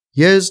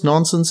Here's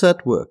Nonsense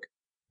at Work.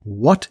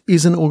 What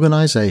is an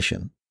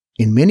organization?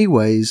 In many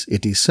ways,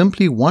 it is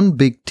simply one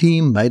big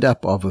team made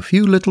up of a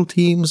few little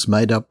teams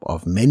made up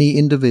of many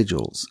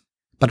individuals.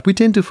 But we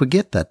tend to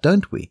forget that,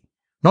 don't we?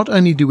 Not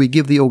only do we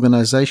give the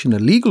organization a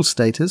legal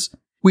status,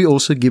 we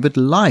also give it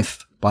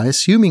life by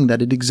assuming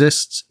that it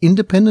exists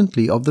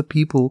independently of the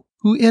people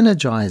who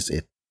energize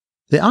it.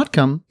 The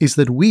outcome is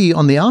that we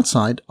on the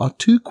outside are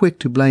too quick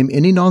to blame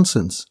any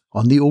nonsense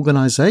on the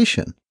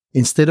organization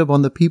instead of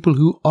on the people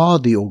who are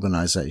the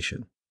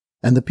organization.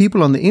 And the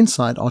people on the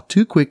inside are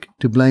too quick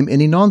to blame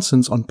any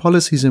nonsense on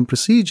policies and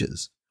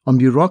procedures, on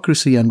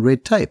bureaucracy and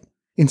red tape,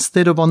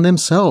 instead of on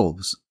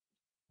themselves.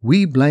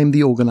 We blame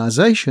the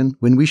organization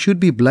when we should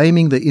be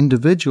blaming the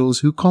individuals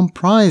who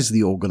comprise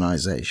the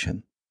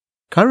organization.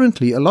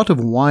 Currently, a lot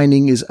of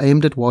whining is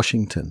aimed at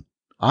Washington.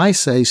 I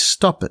say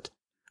stop it.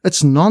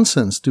 It's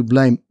nonsense to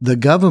blame the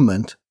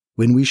government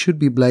when we should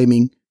be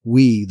blaming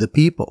we, the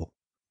people.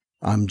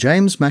 I'm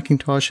James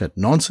McIntosh at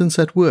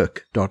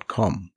nonsenseatwork.com.